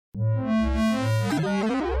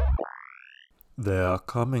They're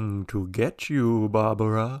coming to get you,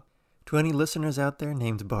 Barbara. To any listeners out there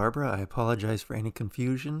named Barbara, I apologize for any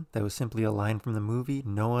confusion. That was simply a line from the movie.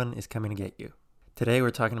 No one is coming to get you. Today we're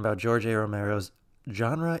talking about George A. Romero's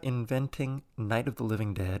genre-inventing Night of the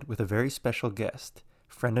Living Dead with a very special guest,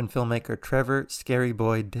 friend and filmmaker Trevor Scary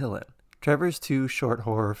Boy Dillon. Trevor's two short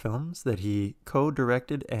horror films that he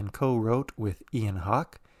co-directed and co-wrote with Ian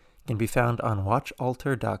Hawke can be found on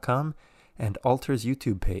watchalter.com and Alter's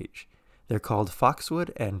YouTube page. They're called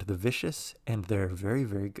Foxwood and The Vicious, and they're very,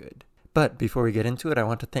 very good. But before we get into it, I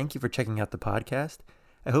want to thank you for checking out the podcast.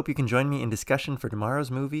 I hope you can join me in discussion for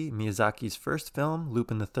tomorrow's movie, Miyazaki's first film,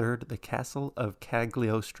 Lupin III, The Castle of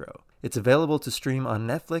Cagliostro. It's available to stream on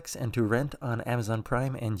Netflix and to rent on Amazon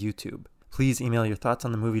Prime and YouTube. Please email your thoughts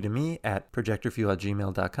on the movie to me at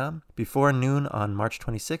projectorfuel@gmail.com before noon on March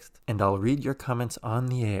 26th, and I'll read your comments on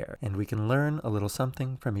the air, and we can learn a little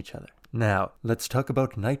something from each other. Now, let's talk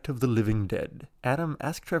about Night of the Living Dead. Adam,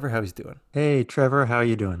 ask Trevor how he's doing. Hey, Trevor, how are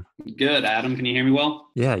you doing? Good, Adam. Can you hear me well?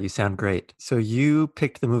 Yeah, you sound great. So you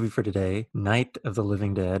picked the movie for today, Night of the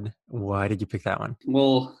Living Dead. Why did you pick that one?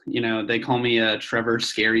 Well, they call me Trevor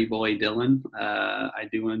Scary Boy Dillon. I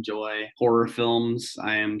do enjoy horror films.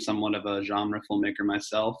 I am somewhat of a genre filmmaker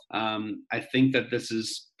myself. I think that this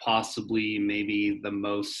is possibly maybe the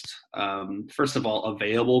most, first of all,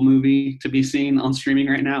 available movie to be seen on streaming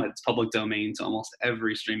right now. It's public domain, so almost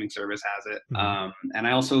every streaming service has it. And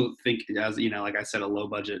I also think, as like I said, a low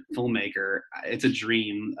budget filmmaker, it's a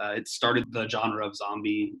dream. It started the genre of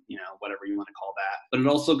zombie, whatever you want to call that, but it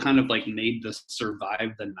also kind of like made the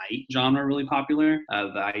survive the night genre really popular.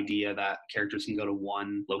 The idea that characters can go to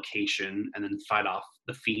one location and then fight off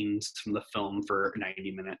the fiends from the film for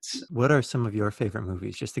 90 minutes. What are some of your favorite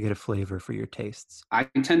movies, just to get a flavor for your tastes? I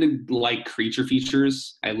tend to like creature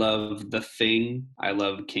features. I love The Thing. I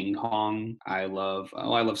love King Kong. I love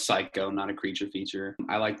Psycho, not a creature feature.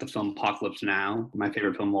 I like the film Apocalypse Now. My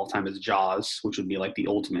favorite film of all time is Jaws, which would be like the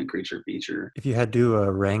ultimate creature feature. If you had to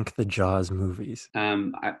rank the Jaws movies.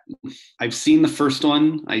 I've seen the first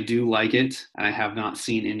one. I do like it, and I have not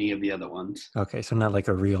seen any of the other ones. Okay, so not like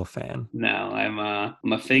a real fan. No, I'm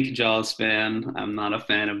a fake Jaws fan. I'm not a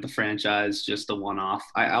fan of the franchise, just a one-off.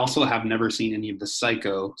 I also have never seen any of the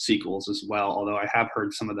Psycho sequels as well, although I have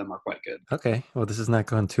heard some of them are quite good. Okay, well, this is not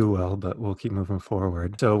going too well, but we'll keep moving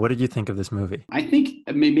forward. So what did you think of this movie? I think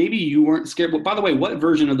maybe you weren't scared. Well, by the way, what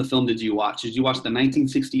version of the film did you watch? Did you watch the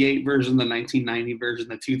 1968 version, the 1990 version,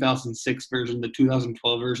 the 2006 version, the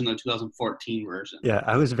 2012 version, the 2014 version? Yeah,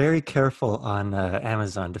 I was very careful on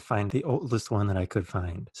Amazon to find the oldest one that I could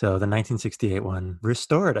find. So the 1968 one,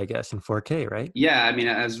 restored, I guess, in 4K, right? Yeah, I mean,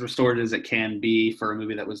 as restored as it can be for a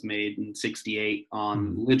movie that was made in 68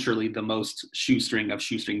 on literally the most shoestring of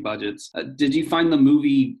shoestring budgets. Did you find the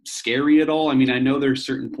movie scary at all? I mean, I know there's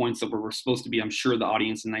certain points that we're supposed to be, I'm sure the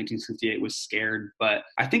audience in 1968 was scared, but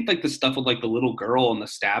I think like the stuff with like the little girl and the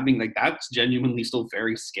stabbing, like that's genuinely still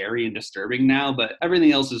very scary and disturbing now, but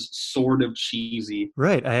everything else is sort of cheesy.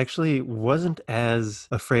 Right. I actually wasn't as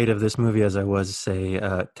afraid of this movie as I was, say,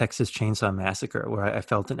 Texas Chainsaw Massacre, where I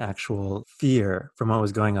felt an actual fear from what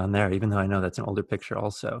was going on there, even though I know that's an older picture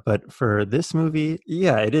also. But for this movie,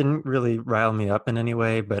 yeah, it didn't really rile me up in any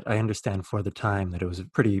way, but I understand for the time that it was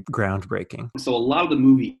pretty groundbreaking. So a lot of the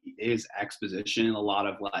movie is exposition, a lot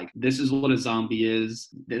of like, this is what a zombie is,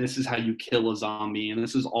 this is how you kill a zombie, and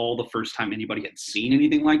this is all the first time anybody had seen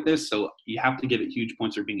anything like this. So you have to give it huge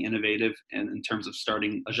points for being innovative and in terms of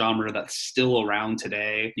starting a genre that's still around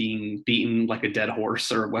today, being beaten like a dead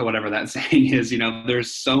horse or whatever that saying is.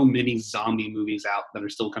 There's so many zombie movies out that are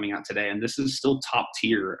still coming out today, and this is still top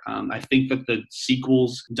tier. I think that the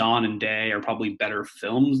sequels, Dawn and Day, are probably better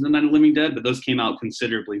films than Night of the Living Dead, but those came out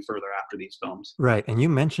considerably further after these films. Right. And you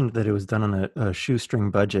mentioned that it was done on a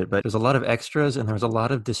shoestring budget, but there's a lot of extras and there was a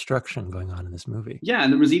lot of destruction going on in this movie. Yeah,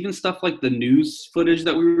 and there was even stuff like the news footage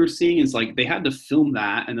that we were seeing is like they had to film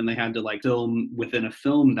that, and then they had to like film within a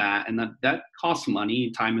film that, and that costs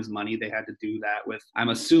money. Time is money. They had to do that with, I'm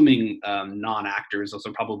assuming, non-actors. Those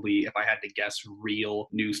are probably, if I had to guess, real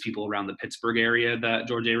news people around the Pittsburgh area that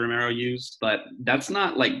George A. Romero used. But that's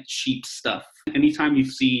not like cheap stuff. Anytime you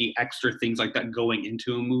see extra things like that going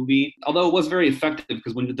into a movie, although it was very effective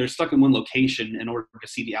because when they're stuck in one location in order to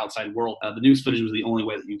see the outside world, the news footage was the only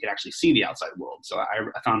way that you could actually see the outside world. So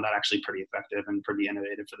I found that actually pretty effective and pretty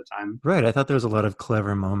innovative for the time. Right. I thought there was a lot of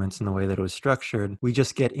clever moments in the way that it was structured. We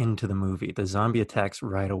just get into the movie. The zombie attacks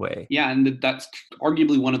right away. Yeah, and that's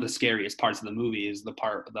arguably one of the scariest parts of the movie is the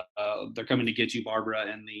part that they're coming to get you,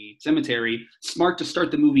 Barbara, in the cemetery. Smart to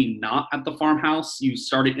start the movie not at the farmhouse. You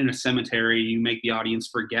start it in a cemetery. You make the audience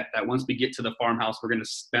forget that once we get to the farmhouse, we're going to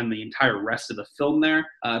spend the entire rest of the film there.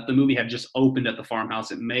 If the movie had just opened at the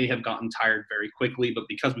farmhouse, it may have gotten tired very quickly, but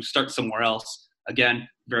because we start somewhere else, again,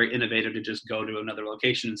 very innovative to just go to another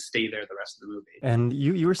location and stay there the rest of the movie. And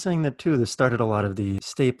you were saying that too, this started a lot of the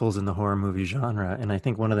staples in the horror movie genre. And I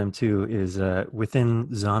think one of them too is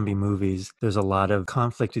within zombie movies, there's a lot of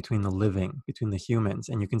conflict between the living, between the humans.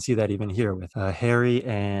 And you can see that even here with Harry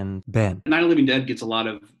and Ben. Night of the Living Dead gets a lot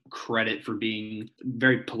of credit for being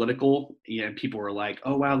very political. Yeah, people were like,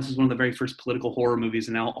 "Oh wow, this is one of the very first political horror movies,"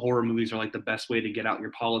 and now horror movies are like the best way to get out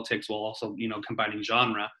your politics while also, combining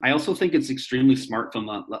genre. I also think it's extremely smart from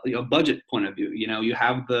a budget point of view. You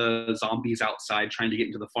have the zombies outside trying to get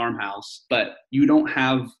into the farmhouse, but you don't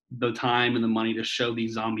have the time and the money to show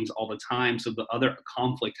these zombies all the time. So the other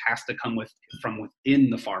conflict has to come from within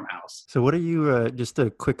the farmhouse. So what are you, just a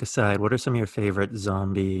quick aside, what are some of your favorite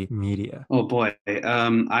zombie media? Oh boy.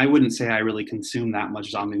 I wouldn't say I really consume that much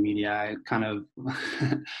zombie media. I kind of,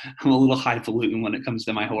 I'm a little highfalutin when it comes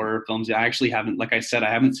to my horror films. I actually haven't, like I said,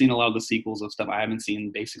 I haven't seen a lot of the sequels of stuff. I haven't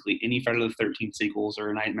seen basically any Friday the 13th sequels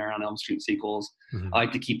or Nightmare on Elm Street sequels. Mm-hmm. I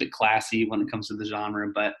like to keep it classy when it comes to the genre,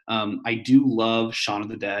 but I do love Shaun of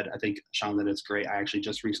the Dead. I think Shaun of the Dead is great. I actually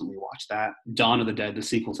just recently watched that. Dawn of the Dead, the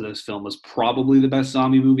sequel to this film, was probably the best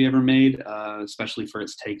zombie movie ever made, especially for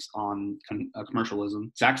its takes on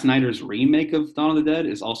commercialism. Zack Snyder's remake of Dawn of the Dead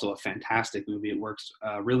is also a fantastic movie. It works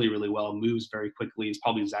really, really well, moves very quickly. It's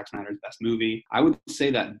probably Zack Snyder's best movie. I would say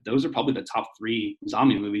that those are probably the top 3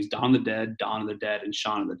 zombie movies: Dawn of the Dead, and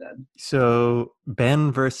Shaun of the Dead. So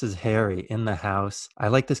Ben versus Harry in the house. I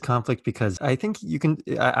like this conflict because I think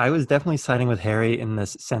I was definitely siding with Harry in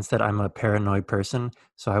this sense that I'm a paranoid person,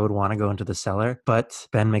 so I would want to go into the cellar. But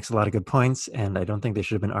Ben makes a lot of good points, and I don't think they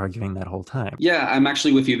should have been arguing that whole time. Yeah, I'm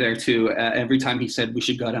actually with you there too. Every time he said we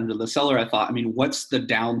should go down to the cellar, I thought, what's the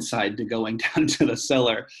downside to going down to the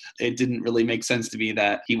cellar? It didn't really make sense to me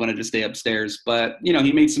that he wanted to stay upstairs. But,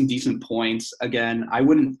 he made some decent points. Again, I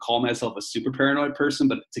wouldn't call myself a super paranoid person,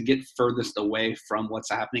 but to get furthest away from what's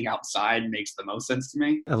happening outside makes the most sense to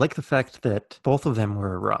me. I like the fact that both of them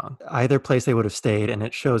were wrong. Either place they would have stayed, and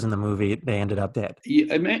it shows in the movie, they ended up dead.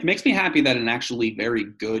 It makes me happy that an actually very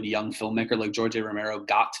good young filmmaker like George A. Romero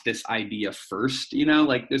got to this idea first.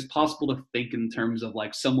 It's possible to think in terms of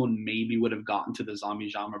someone maybe would have gotten to the zombie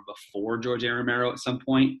genre before George A. Romero at some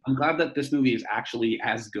point. I'm glad that this movie is actually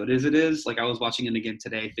as good as it is. I was watching it again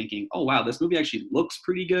today thinking, oh wow, this movie actually looks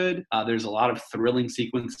pretty good. There's a lot of thrilling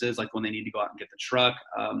sequences, like when they need to go out and get the truck.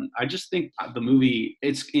 I just think the movie,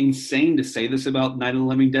 it's insane to say this about Night of the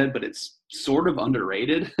Living Dead, but it's sort of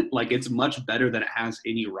underrated. It's much better than it has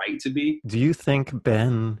any right to be. Do you think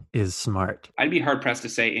Ben is smart? I'd be hard pressed to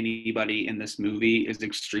say anybody in this movie is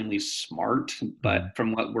extremely smart, but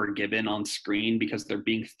from what we're given on screen, because they're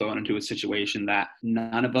being thrown into a situation that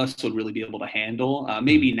none of us would really be able to handle.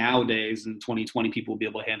 Maybe nowadays in 2020, people will be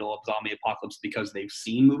able to handle a zombie apocalypse because they've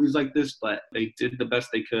seen movies like this, but they did the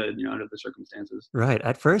best they could, under the circumstances. Right.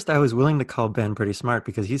 At first, I was willing to call Ben pretty smart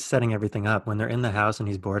because he's setting everything up. When they're in the house and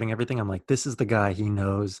he's boarding everything, I'm like, this is the guy. He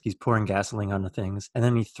knows. He's pouring gasoline on the things. And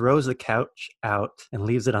then he throws the couch out and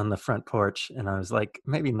leaves it on the front porch. And I was like,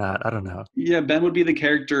 maybe not. I don't know. Yeah, Ben would be the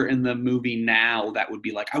character in the movie now that would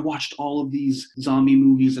be like, I watched all of these zombie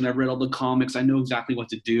movies and I've read all the comics. I know exactly what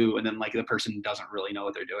to do. And then the person doesn't really know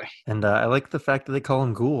what they're doing. And I like the fact that they call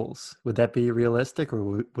them ghouls. Would that be realistic,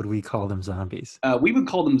 or would we call them zombies? We would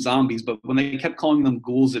call them zombies, but when they kept calling them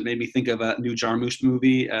ghouls, it made me think of a new Jarmusch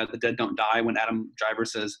movie, The Dead Don't Die, when Adam Driver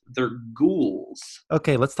says they're ghouls.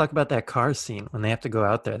 Okay, let's talk about that car scene when they have to go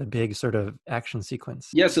out there, the big sort of action sequence.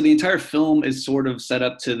 Yeah, so the entire film is sort of set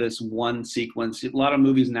up to this one sequence. A lot of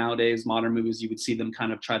movies nowadays, modern movies, you would see them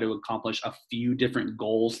kind of try to accomplish a few different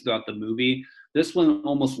goals throughout the movie. This one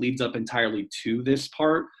almost leads up entirely to this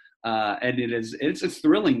part. And it's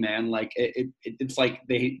thrilling, man. It's like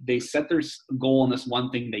they set their goal on this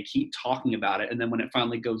one thing, they keep talking about it, and then when it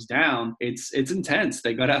finally goes down, it's intense.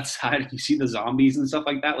 They go outside and you see the zombies and stuff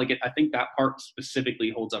like that. I think that part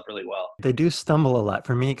specifically holds up really well. They do stumble a lot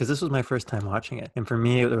for me, because this was my first time watching it, and for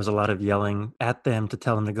me there was a lot of yelling at them to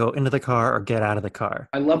tell them to go into the car or get out of the car.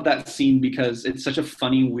 I love that scene because it's such a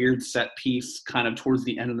funny, weird set piece kind of towards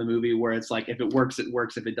the end of the movie where it's like, if it works, it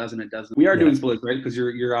works. If it doesn't, it doesn't. We are doing spoilers, right? Because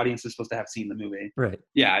your audience is supposed to have seen the movie. Right.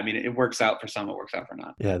 Yeah, it works out for some, it works out for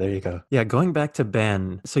not. Yeah, there you go. Yeah, going back to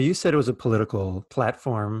Ben. So you said it was a political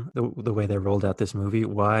platform, the way they rolled out this movie.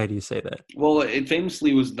 Why do you say that? Well, it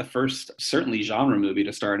famously was the first, certainly genre movie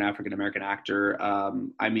to star an African-American actor.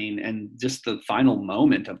 And just the final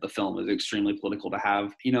moment of the film is extremely political to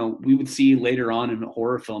have. We would see later on in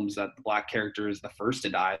horror films that the black character is the first to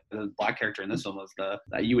die. The black character in this film was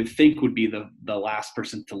that you would think would be the last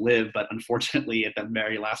person to live, but unfortunately at the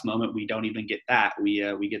very last last moment, we don't even get that.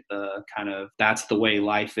 We get the kind of that's the way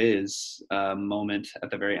life is moment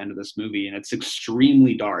at the very end of this movie, and it's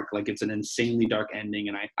extremely dark. Like it's an insanely dark ending,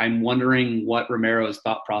 and I'm wondering what Romero's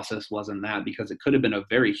thought process was in that, because it could have been a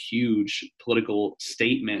very huge political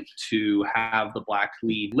statement to have the black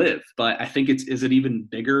lead live. But I think is it even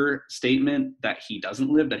bigger statement that he doesn't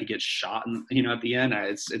live, that he gets shot, and at the end,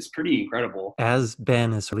 it's pretty incredible. As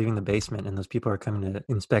Ben is leaving the basement and those people are coming to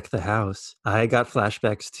inspect the house, I got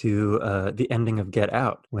flashbacks to the ending of Get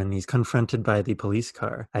Out when he's confronted by the police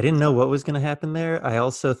car. I didn't know what was going to happen there. I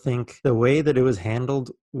also think the way that it was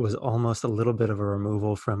handled was almost a little bit of a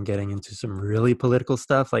removal from getting into some really political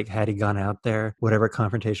stuff. Like had he gone out there, whatever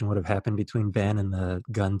confrontation would have happened between Ben and the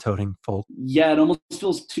gun-toting folk. Yeah, it almost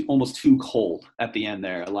feels almost too cold at the end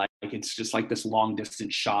there. Like it's just like this long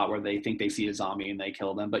distance shot where they think they see a zombie and they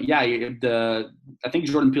kill them. But yeah, I think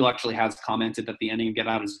Jordan Peele actually has commented that the ending of Get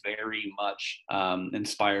Out is very much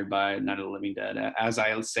inspired by Night of the Living Dead, as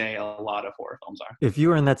I would say a lot of horror films are. If you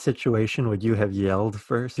were in that situation, would you have yelled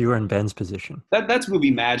first? If you were in Ben's position. That's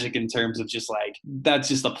movie magic in terms of just like, that's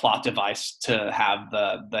just a plot device to have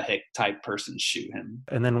the hick type person shoot him.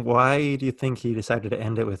 And then why do you think he decided to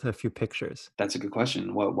end it with a few pictures? That's a good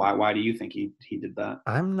question. Why do you think he did that?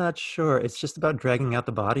 I'm not sure. It's just about dragging out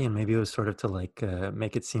the body, and maybe it was sort of to like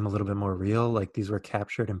make it seem a little bit more real, like these were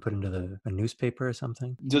captured and put into a newspaper or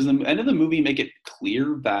something. Does the end of the movie make it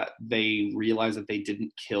clear that they realize that they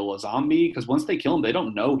didn't kill a zombie? Because once they kill him, they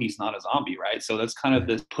don't know he's not a zombie, right? So that's kind of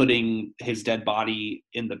this putting his dead body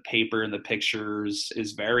in the paper and the pictures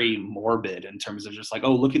is very morbid in terms of just like,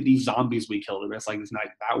 oh, look at these zombies we killed. And it's like,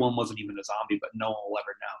 that one wasn't even a zombie, but no one will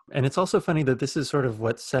ever know. And it's also funny that this is sort of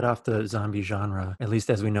what set off the zombie genre, at least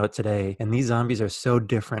as we know it today. And these zombies are so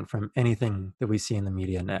different from anything that we see in the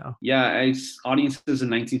media now. Yeah, audiences in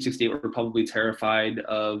 1968 were probably terrified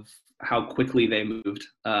of how quickly they moved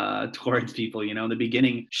towards people. In the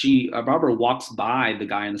beginning, Barbara walks by the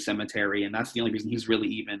guy in the cemetery, and that's the only reason he's really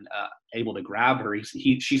even able to grab her.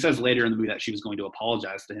 She says later in the movie that she was going to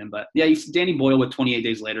apologize to him. But yeah, Danny Boyle with 28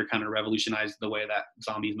 Days Later kind of revolutionized the way that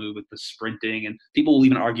zombies move with the sprinting. And people will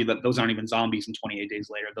even argue that those aren't even zombies in 28 Days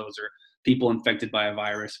Later. Those are people infected by a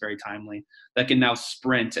virus, very timely, that can now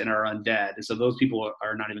sprint and are undead. So those people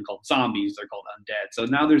are not even called zombies, they're called undead. So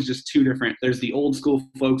now there's just two different, there's the old school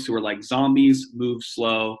folks who are like, zombies move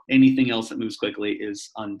slow, anything else that moves quickly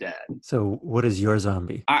is undead. So what is your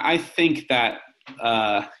zombie? I think that,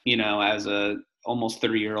 as a almost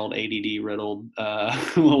 30-year-old ADD riddled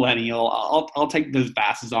millennial, I'll take those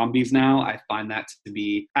vast zombies now. I find that to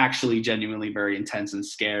be actually genuinely very intense and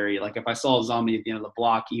scary. Like if I saw a zombie at the end of the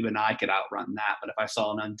block, even I could outrun that. But if I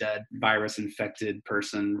saw an undead virus infected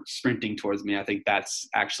person sprinting towards me, I think that's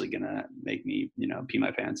actually gonna make me, pee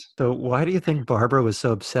my pants. So why do you think Barbara was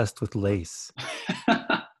so obsessed with lace?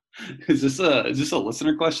 Is this a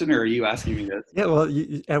listener question, or are you asking me this? Yeah, well,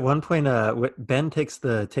 at one point, Ben takes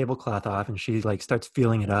the tablecloth off and she like starts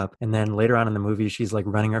feeling it up, and then later on in the movie, she's like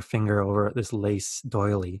running her finger over this lace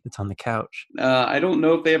doily that's on the couch. I don't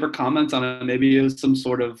know if they ever comment on it. Maybe it was some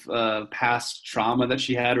sort of past trauma that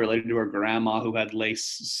she had related to her grandma who had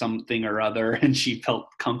lace something or other, and she felt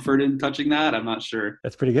comfort in touching that. I'm not sure.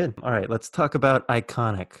 That's pretty good. All right, let's talk about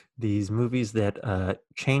iconic. These movies that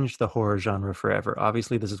changed the horror genre forever.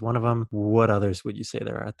 Obviously, this is one of them. What others would you say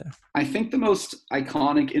there are out there? I think the most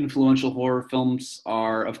iconic, influential horror films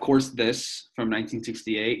are, of course, this from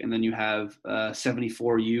 1968, and then you have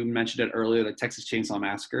 74. You mentioned it earlier, the Texas Chainsaw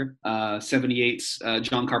Massacre. 78's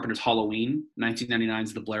John Carpenter's Halloween.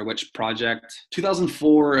 1999's The Blair Witch Project.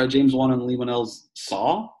 2004, James Wan and Lee Whannell's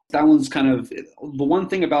Saw. That one's kind of, the one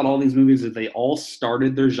thing about all these movies is they all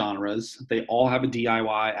started their genres. They all have a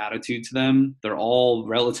DIY attitude to them. They're all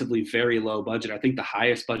relatively very low budget. I think the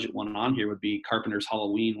highest budget one on here would be Carpenter's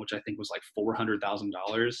Halloween, which I think was like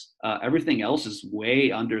 $400,000. Everything else is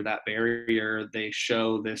way under that barrier. They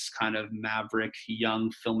show this kind of maverick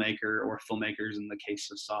young filmmaker, or filmmakers in the case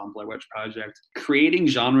of Saw and Blair Witch Project. Creating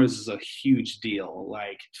genres is a huge deal.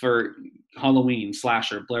 Like for Halloween,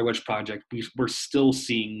 slasher, Blair Witch Project, we're still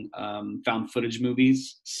seeing found footage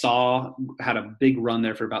movies. Saw had a big run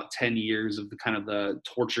there for about 10 years of the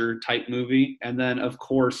torture type movie. And then of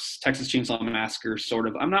course, Texas Chainsaw Massacre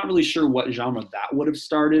I'm not really sure what genre that would have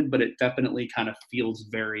started, but it definitely kind of feels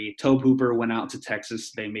very, Tobe Hooper went out to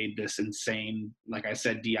Texas. They made this insane, like I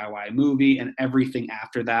said, DIY movie, and everything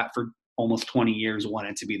after that for almost 20 years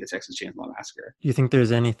wanted to be the Texas Chainsaw Massacre. Do you think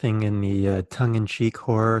there's anything in the tongue-in-cheek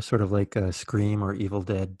horror, sort of like Scream or Evil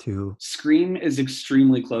Dead 2? Scream is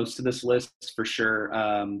extremely close to this list for sure.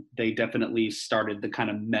 They definitely started the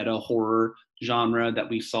kind of meta horror genre that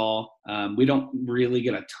we saw. We don't really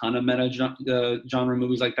get a ton of genre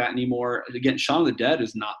movies like that anymore. Again, Shaun of the Dead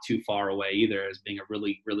is not too far away either as being a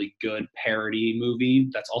really, really good parody movie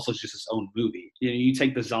that's also just its own movie. You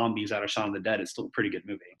take the zombies out of Shaun of the Dead, it's still a pretty good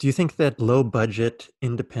movie. Do you think that low budget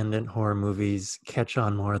independent horror movies catch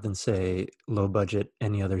on more than, say, low budget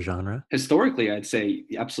any other genre? Historically, I'd say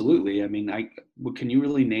absolutely. I mean, can you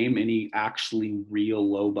really name any actually real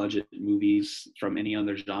low budget movies from any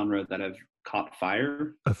other genre that have caught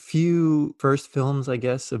fire? A few first films, I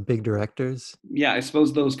guess, of big directors. Yeah, I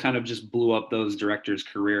suppose those kind of just blew up those directors'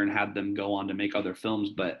 career and had them go on to make other films.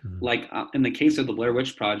 But Mm. like in the case of the Blair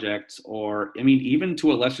Witch Project, or I mean, even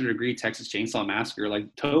to a lesser degree, Texas Chainsaw Massacre, like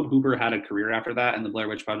Tobe Hooper had a career after that, and the Blair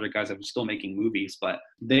Witch Project guys are still making movies, but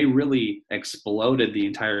they really exploded the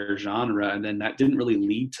entire genre, and then that didn't really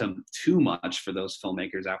lead to too much for those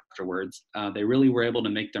filmmakers afterwards. They really were able to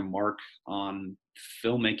make their mark on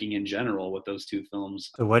filmmaking in general with those two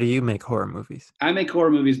films. So why do you make horror movies? I make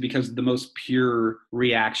horror movies because the most pure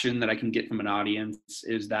reaction that I can get from an audience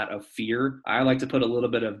is that of fear. I like to put a little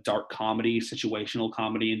bit of dark comedy, situational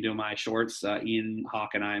comedy into my shorts. Ian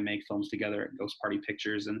Hawke and I make films together at Ghost Party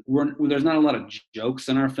Pictures, and there's not a lot of jokes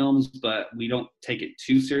in our films, but we don't take it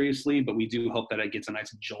too seriously, but we do hope that it gets a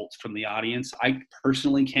nice jolt from the audience. I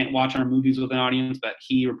personally can't watch our movies with an audience, but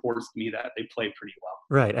he reports to me that they play pretty well.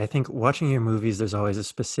 Right. I think watching your movies, there's always a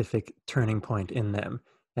specific turning point in them.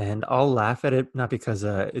 And I'll laugh at it, not because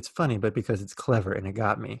it's funny, but because it's clever and it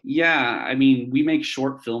got me. Yeah, I mean, we make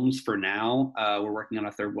short films for now. We're working on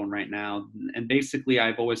a third one right now. And basically,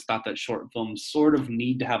 I've always thought that short films sort of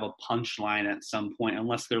need to have a punchline at some point,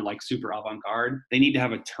 unless they're like super avant garde. They need to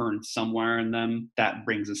have a turn somewhere in them that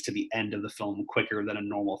brings us to the end of the film quicker than a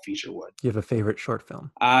normal feature would. Do you have a favorite short film?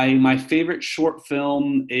 My favorite short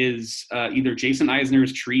film is either Jason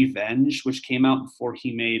Eisner's Tree Venge, which came out before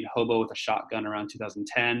he made Hobo with a Shotgun around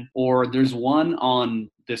 2010. Or there's one on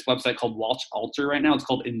this website called Watch Alter right now. It's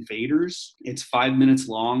called Invaders. It's 5 minutes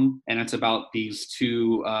long, and it's about these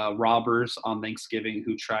two robbers on Thanksgiving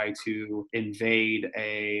who try to invade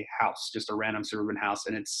a house, just a random suburban house,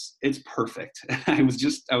 and it's perfect. I was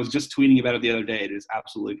just tweeting about it the other day. It is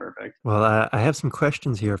absolutely perfect. Well, I have some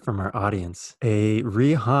questions here from our audience. A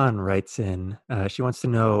Rihan writes in. She wants to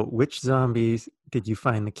know, which zombies did you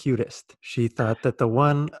find the cutest? She thought that the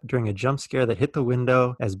one during a jump scare that hit the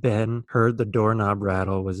window as Ben heard the doorknob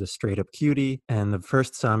rattle was a straight up cutie, and the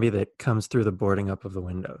first zombie that comes through the boarding up of the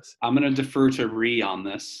windows. I'm going to defer to Ree on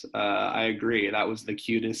this. I agree. That was the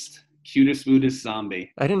cutest Buddhist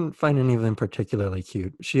zombie. I didn't find any of them particularly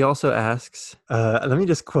cute. She also asks, let me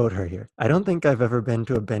just quote her here. I don't think I've ever been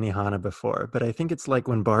to a Benihana before, but I think it's like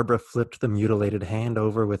when Barbara flipped the mutilated hand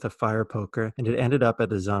over with a fire poker and it ended up at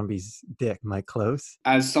the zombie's dick. Am I close?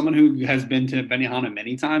 As someone who has been to Benihana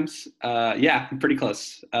many times, yeah, pretty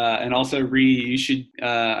close. And also, Ree, you should,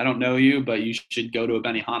 I don't know you, but you should go to a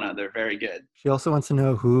Benihana. They're very good. She also wants to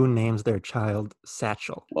know who names their child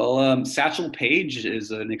Satchel. Well, Satchel Paige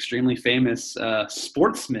is an extremely famous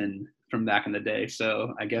sportsman from back in the day.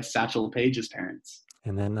 So I guess Satchel Paige's parents.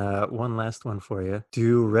 And then one last one for you.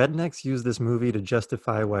 Do rednecks use this movie to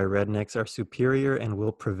justify why rednecks are superior and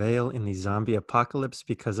will prevail in the zombie apocalypse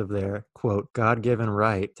because of their, quote, God-given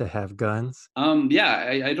right to have guns?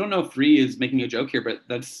 Yeah, I don't know if Ree is making a joke here, but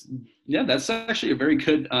that's actually a very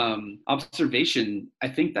good observation. I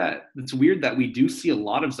think that it's weird that we do see a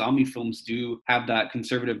lot of zombie films do have that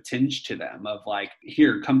conservative tinge to them of like,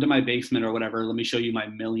 here, come to my basement or whatever. Let me show you my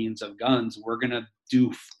millions of guns. We're going to do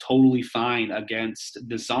totally fine against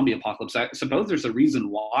the zombie apocalypse. I suppose there's a reason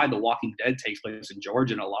why The Walking Dead takes place in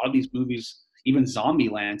Georgia, and a lot of these movies, even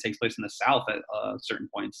Zombieland, takes place in the South at certain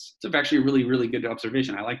points. It's actually a really, really good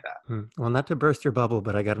observation. I like that. Well, not to burst your bubble,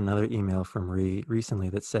 but I got another email from Ree recently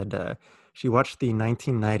that said she watched the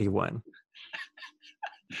 1991.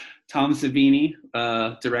 Tom Savini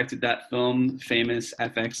directed that film, famous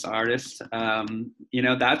FX artist.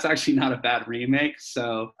 That's actually not a bad remake.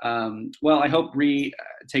 So, I hope Ree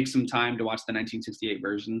takes some time to watch the 1968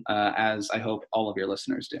 version, as I hope all of your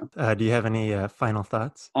listeners do. Do you have any final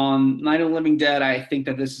thoughts? On Night of the Living Dead, I think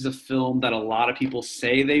that this is a film that a lot of people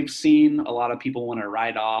say they've seen. A lot of people want to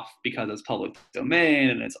write off because it's public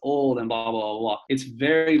domain and it's old and blah, blah, blah, blah. It's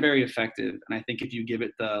very, very effective. And I think if you give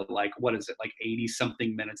it the,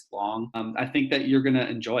 80-something minutes long, I think that you're going to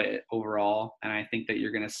enjoy it overall. And I think that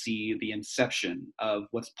you're going to see the inception of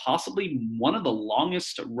what's possibly one of the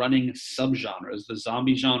longest running subgenres, the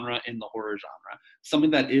zombie genre in the horror genre.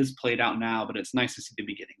 something that is played out now, but it's nice to see the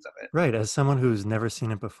beginnings of it. Right. As someone who's never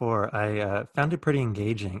seen it before, I found it pretty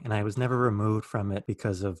engaging, and I was never removed from it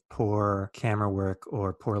because of poor camera work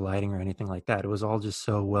or poor lighting or anything like that. It was all just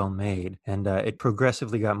so well made, and it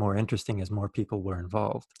progressively got more interesting as more people were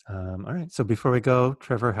involved. All right. So before we go,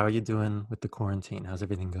 Trevor, how are you doing with the quarantine? How's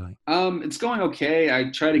everything going? It's going okay.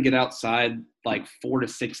 I try to get outside like 4 to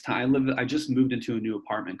 6 times. I just moved into a new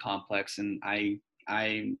apartment complex, and I'm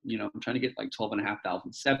trying to get like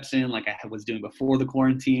 12,500 steps in, like I was doing before the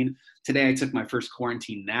quarantine. Today, I took my first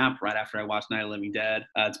quarantine nap right after I watched Night of the Living Dead.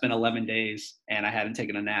 It's been 11 days, and I haven't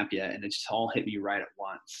taken a nap yet, and it just all hit me right at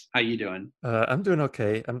once. How you doing? I'm doing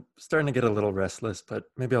okay. I'm starting to get a little restless, but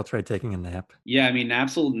maybe I'll try taking a nap. Yeah, I mean,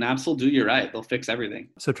 naps will do you right. They'll fix everything.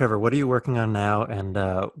 So, Trevor, what are you working on now, and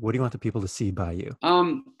what do you want the people to see by you?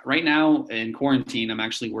 Right now in quarantine, I'm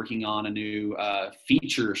actually working on a new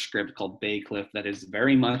feature script called Bay Cliff that is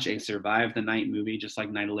very much a survive the night movie, just like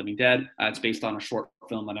Night of the Living Dead. It's based on a short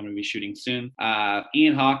film that I'm going to be shooting soon.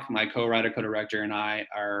 Ian Hawk, my co-writer, co-director, and I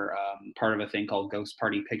are part of a thing called Ghost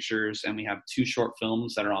Party Pictures, and we have 2 short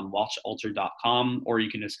films that are on watchalter.com, or you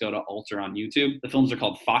can just go to Alter on YouTube. The films are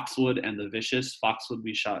called Foxwood and The Vicious. Foxwood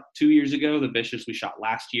we shot 2 years ago. The Vicious we shot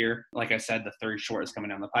last year. Like I said, the 3rd short is coming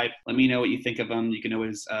down the pipe. Let me know what you think of them. You can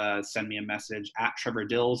always send me a message at Trevor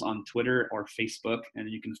Dills on Twitter or Facebook, and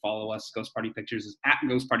you can follow us. Ghost Party Pictures is at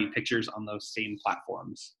Ghost Party Pictures on those same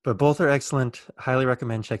platforms. But both are excellent. Highly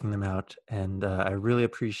recommend checking them out. And I really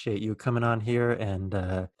appreciate you coming on here.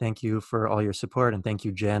 And thank you for all your support. And thank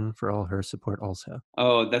you, Jen, for all her support also.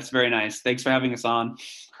 Oh, that's very nice. Thanks for having us on.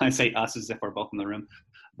 I say us as if we're both in the room.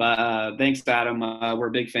 But thanks, Adam. We're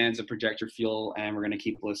big fans of Projector Fuel, and we're going to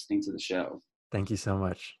keep listening to the show. Thank you so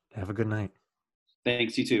much. Have a good night.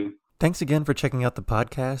 Thanks, you too. Thanks again for checking out the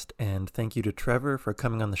podcast, and thank you to Trevor for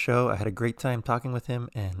coming on the show. I had a great time talking with him,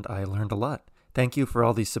 and I learned a lot. Thank you for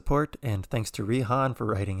all the support, and thanks to Rihan for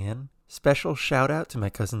writing in. Special shout out to my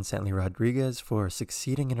cousin Santley Rodriguez for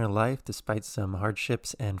succeeding in her life despite some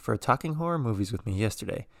hardships, and for talking horror movies with me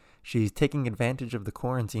yesterday. She's taking advantage of the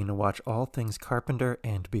quarantine to watch all things Carpenter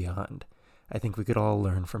and beyond. I think we could all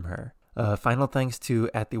learn from her. Final thanks to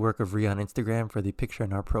At The Work of Rhea on Instagram for the picture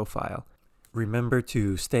in our profile. Remember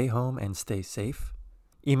to stay home and stay safe.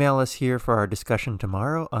 Email us here for our discussion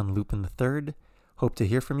tomorrow on Lupin the Third. Hope to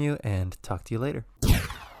hear from you and talk to you later.